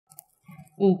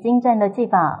以精湛的技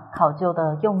法、考究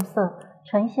的用色，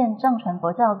呈现藏传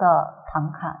佛教的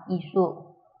唐卡艺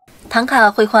术。唐卡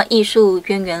绘画艺术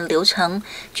源远流长，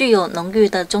具有浓郁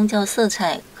的宗教色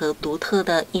彩和独特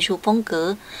的艺术风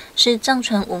格，是藏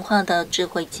传文化的智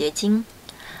慧结晶。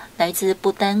来自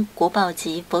不丹国宝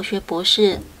级佛学博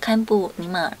士堪布尼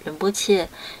玛仁波切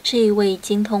是一位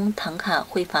精通唐卡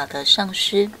绘法的上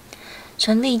师，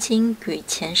曾历经与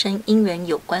前生因缘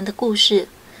有关的故事。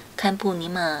堪布尼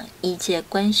玛依戒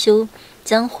观修，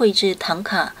将绘制唐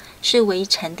卡视为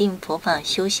禅定佛法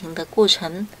修行的过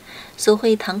程。所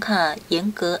绘唐卡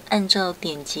严格按照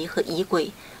典籍和仪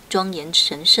轨，庄严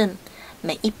神圣，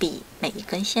每一笔每一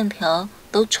根线条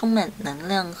都充满能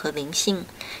量和灵性，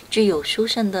具有殊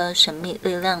胜的神秘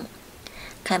力量。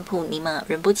堪布尼玛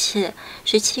仁波切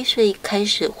17岁开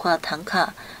始画唐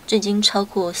卡，至今超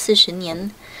过40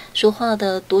年，所画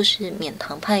的多是缅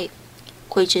唐派。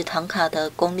绘制唐卡的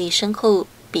功力深厚，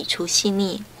笔触细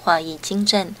腻，画意精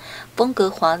湛，风格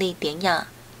华丽典雅，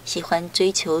喜欢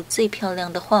追求最漂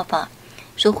亮的画法。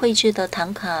所绘制的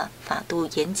唐卡法度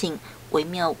严谨，惟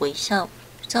妙惟肖，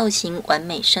造型完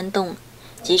美生动。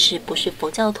即使不是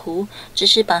佛教徒，只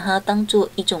是把它当作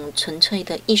一种纯粹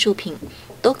的艺术品，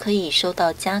都可以受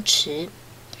到加持。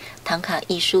唐卡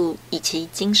艺术以其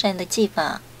精善的技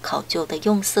法、考究的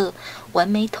用色、完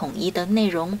美统一的内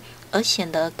容，而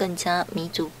显得更加弥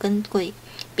足珍贵，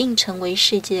并成为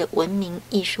世界闻名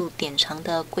艺术典藏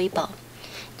的瑰宝。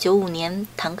95年，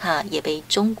唐卡也被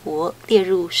中国列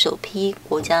入首批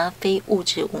国家非物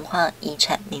质文化遗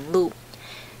产名录。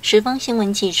十方新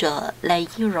闻记者赖依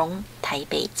荣台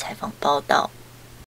北采访报道。